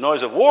said, there's the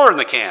noise of war in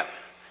the camp.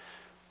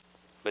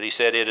 But he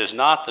said, it is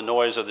not the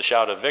noise of the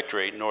shout of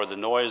victory, nor the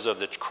noise of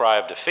the cry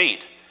of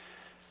defeat.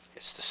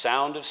 It's the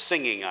sound of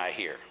singing I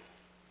hear.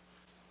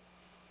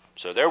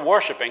 So they're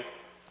worshiping.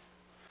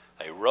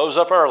 They rose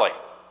up early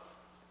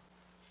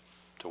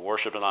to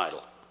worship an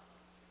idol.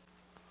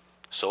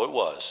 So it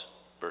was,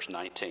 verse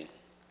 19.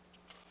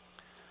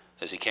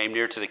 As he came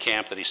near to the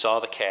camp, that he saw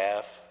the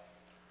calf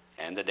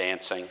and the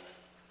dancing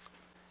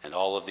and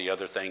all of the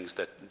other things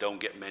that don't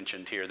get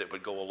mentioned here that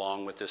would go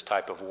along with this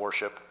type of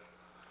worship.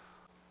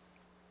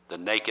 The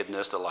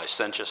nakedness, the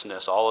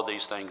licentiousness, all of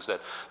these things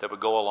that would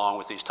go along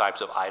with these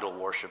types of idol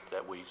worship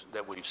that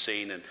we've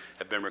seen and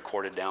have been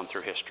recorded down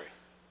through history.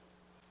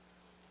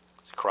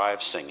 The cry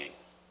of singing,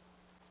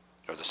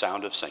 or the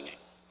sound of singing.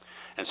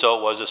 And so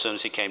it was, as soon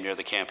as he came near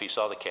the camp, he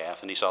saw the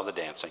calf and he saw the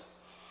dancing,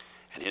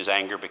 and his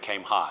anger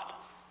became hot.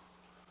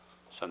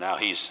 So now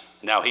he's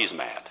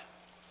mad.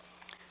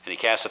 And he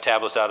cast the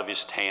tablets out of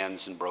his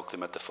hands and broke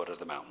them at the foot of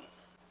the mountain.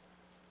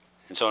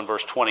 And so in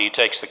verse 20, he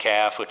takes the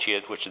calf which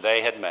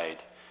they had made.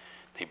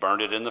 He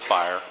burned it in the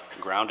fire,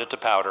 ground it to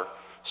powder,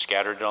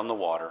 scattered it on the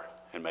water,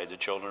 and made the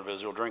children of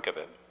Israel drink of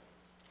it.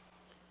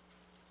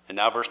 And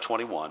now verse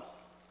 21.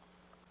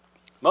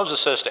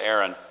 Moses says to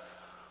Aaron,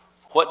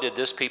 "What did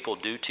this people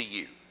do to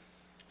you,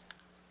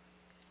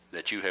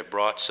 that you have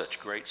brought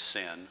such great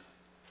sin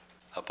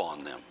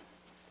upon them?"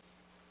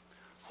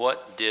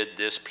 What did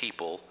this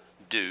people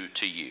do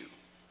to you?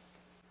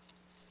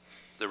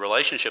 The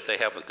relationship they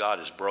have with God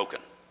is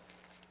broken.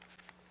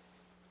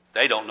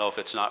 They don't know if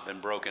it's not been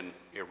broken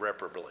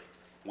irreparably.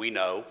 We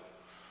know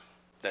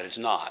that it's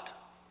not.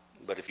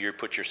 But if you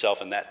put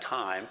yourself in that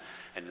time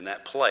and in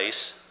that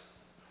place,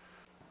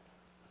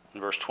 in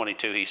verse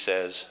 22 he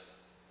says,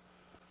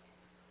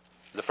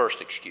 the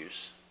first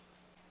excuse,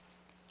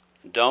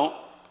 don't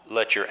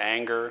let the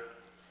anger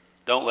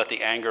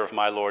of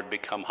my Lord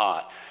become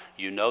hot.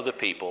 You know the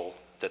people,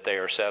 that they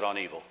are set on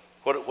evil.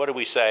 What do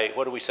we say?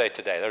 What do we say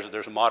today?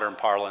 There's modern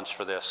parlance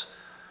for this.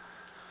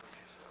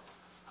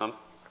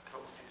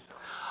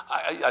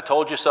 I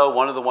told you so.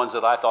 One of the ones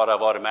that I thought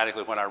of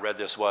automatically when I read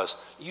this was,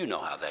 you know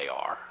how they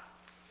are.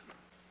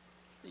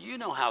 You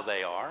know how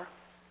they are.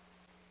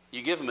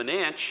 You give them an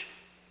inch,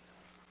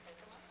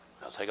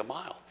 they'll take a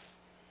mile.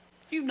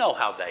 You know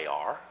how they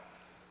are.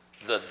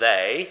 The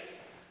they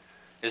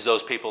is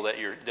those people that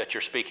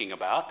you're speaking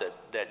about,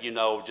 that you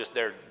know just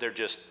they're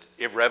just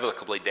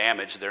irrevocably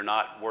damaged. They're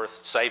not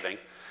worth saving.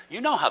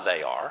 You know how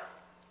they are.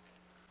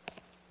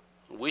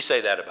 We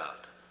say that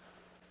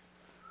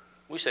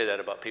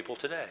about people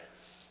today.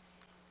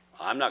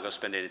 I'm not going to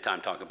spend any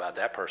time talking about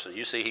that person.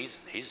 You see, he's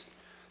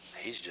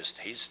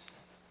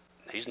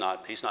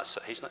not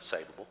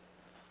savable.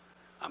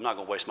 I'm not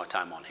going to waste my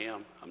time on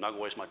him. I'm not going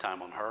to waste my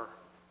time on her.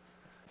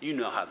 You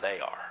know how they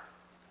are.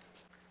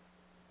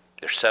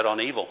 They're set on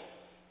evil.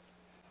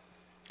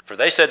 For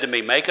they said to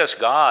me, make us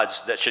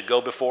gods that should go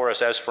before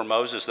us, as for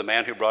Moses, the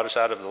man who brought us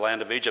out of the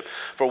land of Egypt.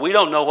 For we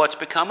don't know what's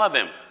become of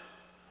him.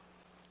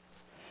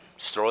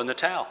 Just throw in the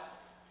towel.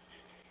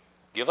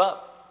 Give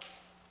up.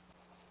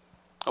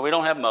 We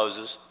don't have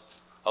Moses,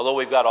 although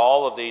we've got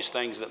all of these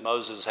things that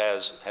Moses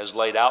has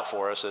laid out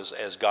for us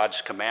as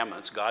God's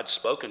commandments. God's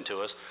spoken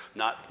to us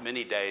not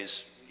many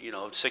days,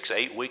 6,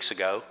 8 weeks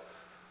ago,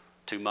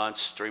 2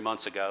 months, 3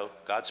 months ago.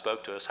 God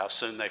spoke to us. How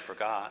soon they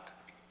forgot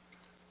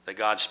that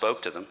God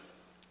spoke to them.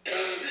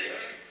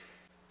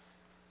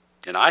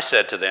 And I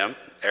said to them,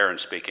 Aaron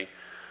speaking,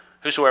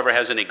 whosoever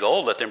has any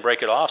gold, let them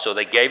break it off. So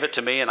they gave it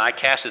to me, and I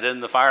cast it in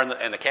the fire,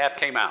 and the calf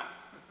came out.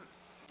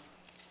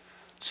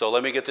 So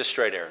let me get this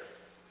straight, Aaron.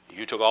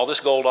 You took all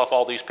this gold off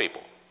all these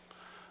people,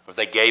 or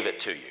they gave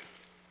it to you.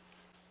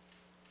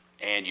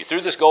 And you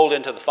threw this gold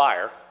into the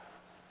fire.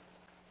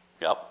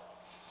 Yep.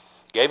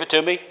 Gave it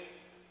to me.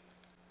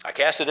 I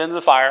cast it into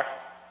the fire,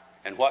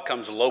 and what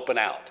comes loping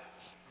out?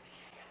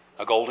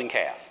 A golden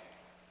calf.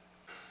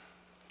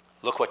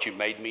 Look what you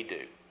made me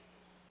do.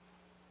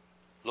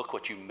 Look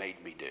what you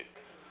made me do.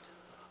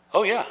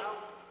 Oh, yeah.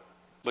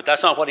 But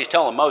that's not what he's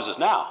telling Moses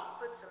now.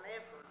 Put some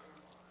effort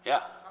in.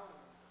 Yeah.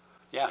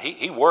 Yeah,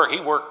 he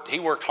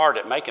worked hard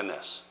at making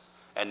this.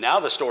 And now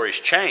the story's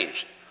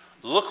changed.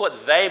 Look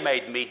what they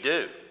made me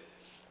do.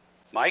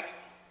 Mike?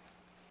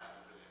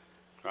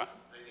 Right?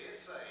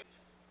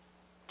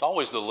 It's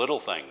always the little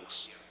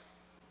things.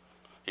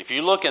 If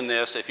you look in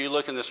this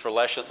for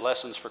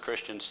lessons for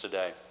Christians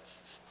today,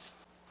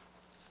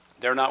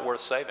 they're not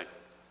worth saving.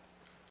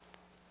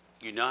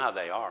 You know how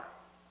they are.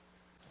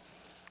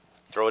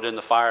 Throw it in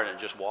the fire and it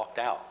just walked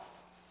out.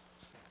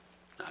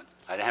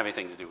 I didn't have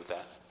anything to do with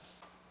that.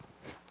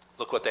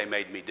 Look what they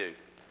made me do.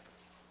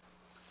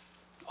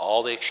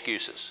 All the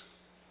excuses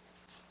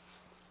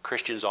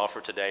Christians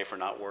offer today for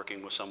not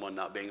working with someone,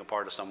 not being a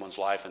part of someone's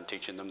life and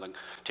teaching them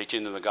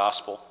the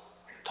gospel,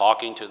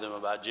 talking to them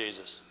about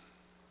Jesus.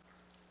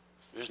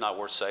 It's not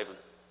worth saving.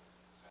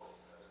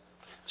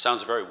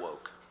 Sounds very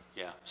woke.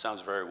 Yeah,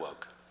 sounds very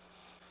woke.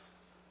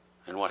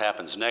 And what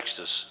happens next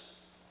is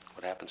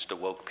what happens to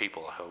woke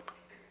people, I hope.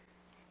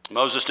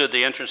 Moses stood at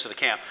the entrance of the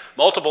camp.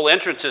 Multiple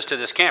entrances to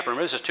this camp.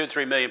 Remember, this is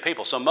 2-3 million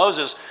people. So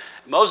Moses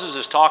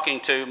is talking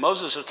to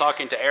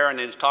Aaron,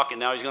 and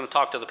now he's going to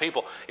talk to the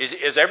people.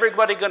 Is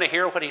everybody going to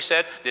hear what he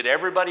said? Did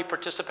everybody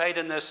participate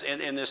in this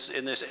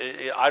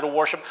idol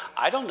worship?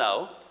 I don't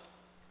know.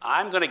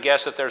 I'm going to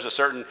guess that there's a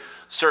certain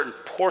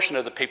portion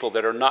of the people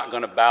that are not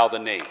going to bow the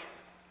knee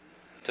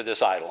to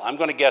this idol. I'm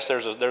going to guess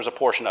there's a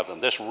portion of them,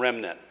 this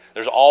remnant.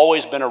 There's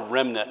always been a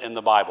remnant in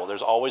the Bible.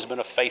 There's always been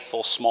a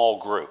faithful small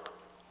group.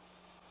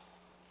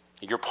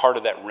 You're part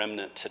of that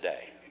remnant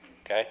today,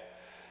 okay?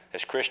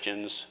 As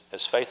Christians,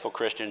 as faithful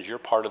Christians, you're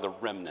part of the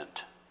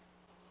remnant.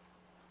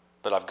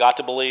 But I've got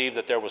to believe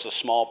that there was a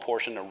small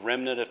portion, a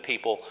remnant of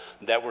people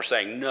that were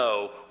saying,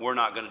 no, we're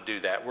not going to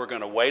do that. We're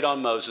going to wait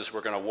on Moses.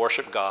 We're going to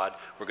worship God.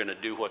 We're going to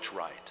do what's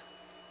right.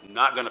 I'm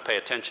not going to pay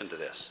attention to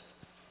this.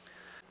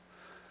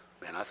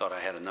 Man, I thought I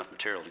had enough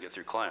material to get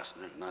through class.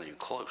 Not even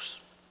close.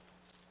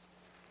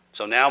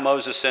 So now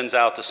Moses sends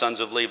out the sons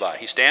of Levi.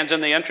 He stands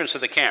in the entrance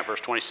of the camp,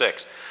 verse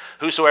 26.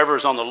 Whosoever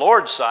is on the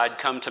Lord's side,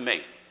 come to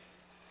me.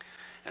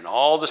 And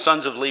all the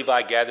sons of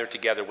Levi gathered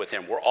together with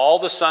him. Were all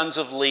the sons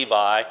of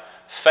Levi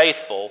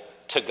faithful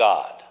to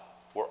God?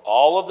 Were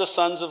all of the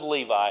sons of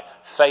Levi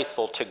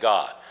faithful to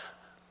God?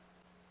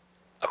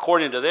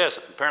 According to this,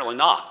 apparently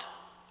not.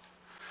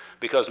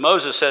 Because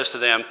Moses says to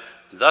them,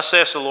 thus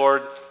saith the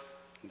Lord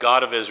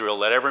God of Israel,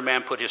 let every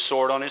man put his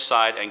sword on his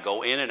side and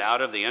go in and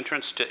out of the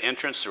entrance to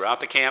entrance throughout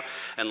the camp,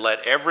 and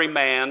let every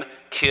man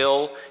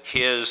kill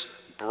his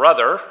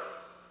brother,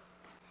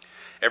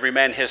 every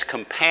man his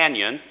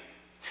companion,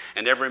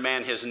 and every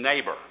man his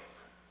neighbor.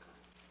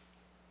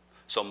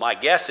 So my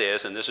guess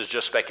is, and this is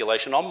just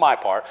speculation on my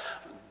part,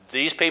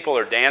 these people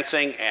are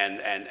dancing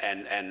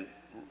and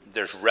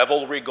there's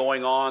revelry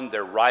going on.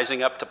 They're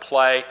rising up to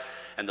play,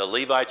 and the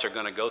Levites are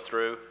going to go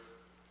through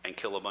and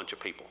kill a bunch of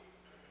people.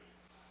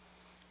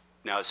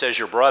 Now it says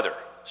your brother,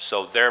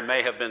 so there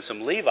may have been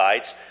some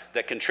Levites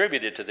that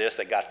contributed to this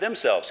that got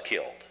themselves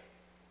killed,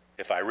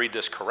 if I read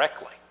this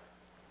correctly.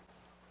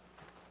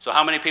 So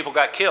how many people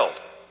got killed?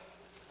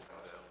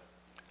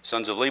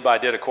 Sons of Levi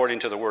did according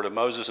to the word of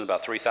Moses, and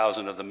about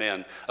 3,000 of the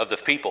men of the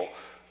people,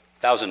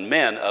 1,000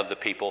 men of the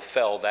people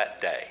fell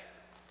that day.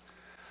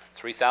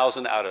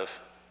 3,000 out of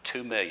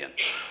 2 million.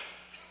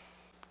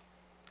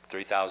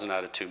 3,000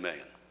 out of 2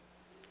 million.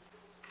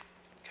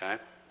 Okay?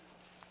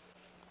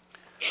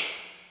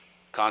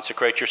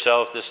 Consecrate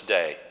yourselves this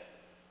day,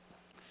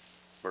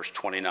 verse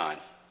 29,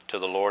 to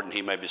the Lord, and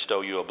he may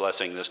bestow you a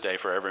blessing this day,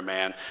 for every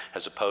man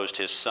has opposed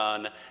his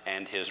son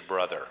and his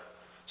brother.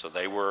 So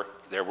there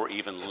were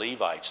even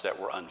Levites that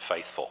were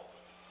unfaithful.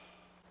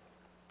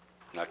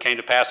 Now it came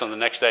to pass on the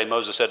next day,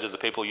 Moses said to the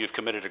people, you've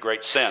committed a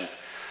great sin.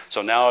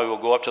 So now I will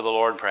go up to the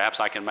Lord, and perhaps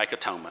I can make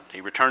atonement.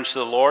 He returns to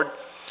the Lord.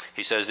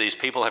 He says, these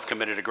people have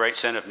committed a great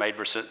sin, have made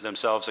for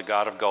themselves a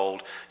god of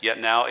gold. Yet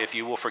now, if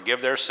you will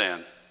forgive their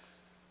sin,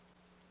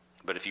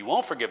 but if you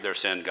won't forgive their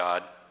sin,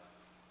 God,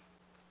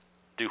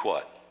 do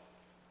what?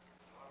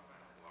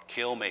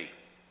 Kill me.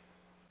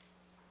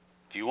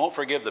 If you won't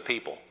forgive the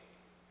people,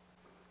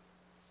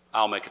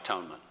 I'll make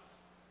atonement.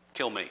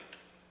 Kill me.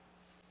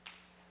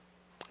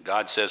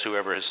 God says,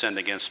 whoever has sinned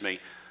against me,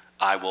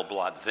 I will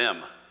blot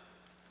them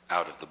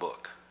out of the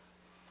book.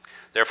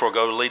 Therefore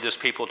go lead this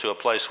people to a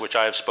place which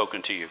I have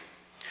spoken to you.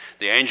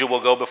 The angel will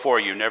go before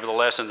you.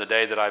 Nevertheless, in the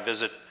day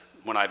that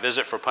when I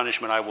visit for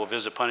punishment, I will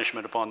visit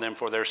punishment upon them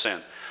for their sin.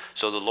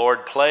 So the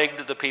Lord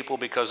plagued the people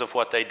because of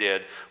what they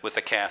did with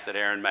the calf that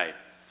Aaron made.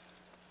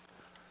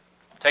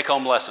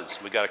 Take-home lessons.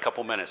 We've got a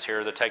couple minutes.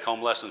 Here are the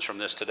take-home lessons from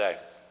this today.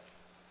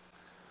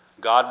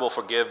 God will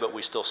forgive, but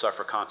we still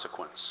suffer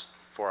consequence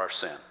for our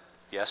sin.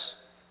 Yes?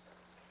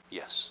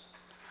 Yes.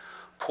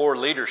 Poor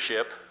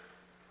leadership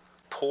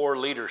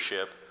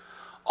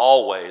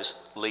always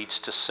leads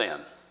to sin.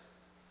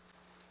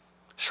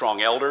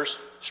 Strong elders,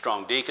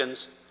 strong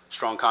deacons,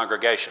 strong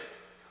congregation.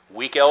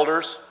 Weak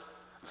elders,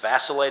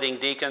 vacillating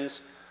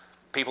deacons,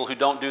 people who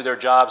don't do their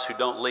jobs, who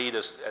don't lead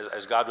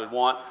as God would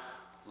want,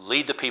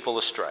 lead the people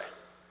astray.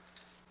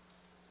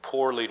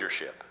 Poor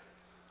leadership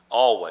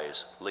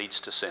always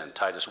leads to sin.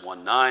 Titus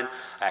 1:9,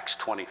 Acts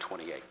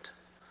 20:28.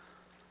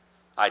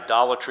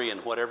 Idolatry in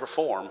whatever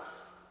form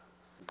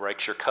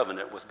breaks your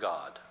covenant with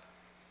God.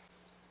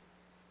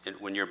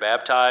 When you're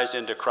baptized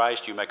into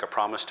Christ, you make a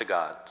promise to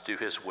God to do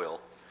his will.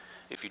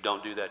 If you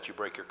don't do that, you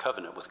break your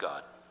covenant with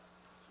God.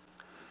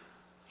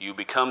 You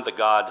become the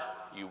God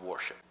you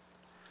worship.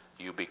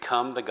 You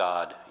become the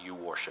God you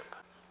worship.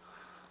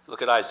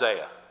 Look at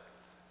Isaiah.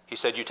 He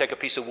said, you take a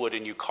piece of wood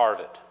and you carve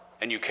it,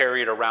 and you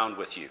carry it around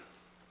with you.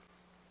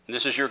 And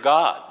this is your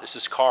God. This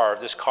is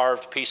carved. This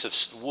carved piece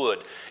of wood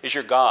is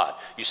your God.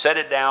 You set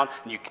it down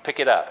and you pick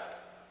it up.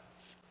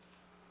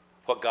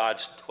 What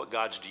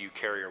gods do you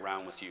carry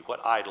around with you?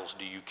 What idols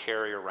do you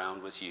carry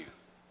around with you?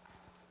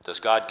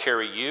 Does God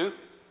carry you,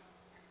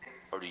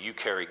 or do you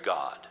carry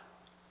God?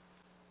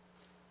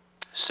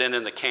 Sin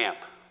in the camp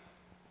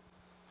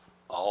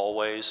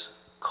always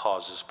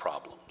causes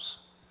problems.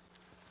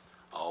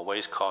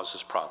 Always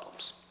causes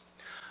problems.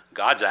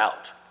 God's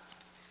out.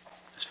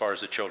 As far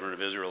as the children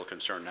of Israel are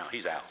concerned now,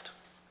 he's out.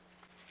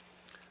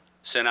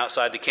 Sin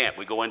outside the camp.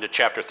 We go into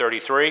chapter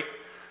 33,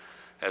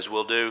 as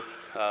we'll do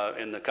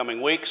in the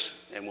coming weeks,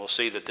 and we'll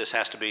see that this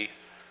has to be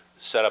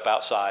set up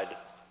outside.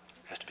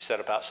 Has to be set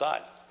up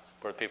outside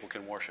where people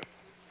can worship.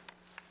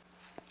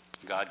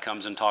 God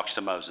comes and talks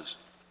to Moses.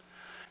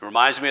 It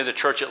reminds me of the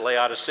church at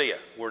Laodicea.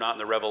 We're not in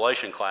the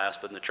Revelation class,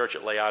 but in the church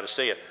at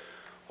Laodicea,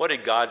 what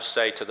did God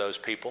say to those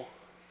people?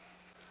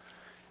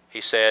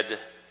 He said,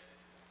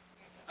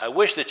 I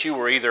wish that you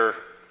were either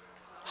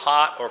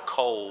hot or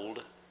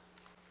cold,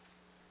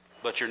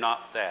 but you're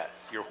not that.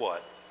 You're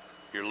what?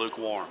 You're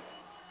lukewarm.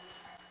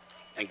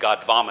 And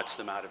God vomits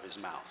them out of his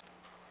mouth.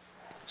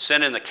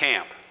 Sin in the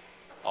camp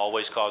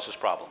always causes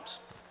problems.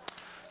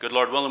 Good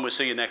Lord willing, we'll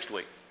see you next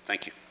week.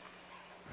 Thank you.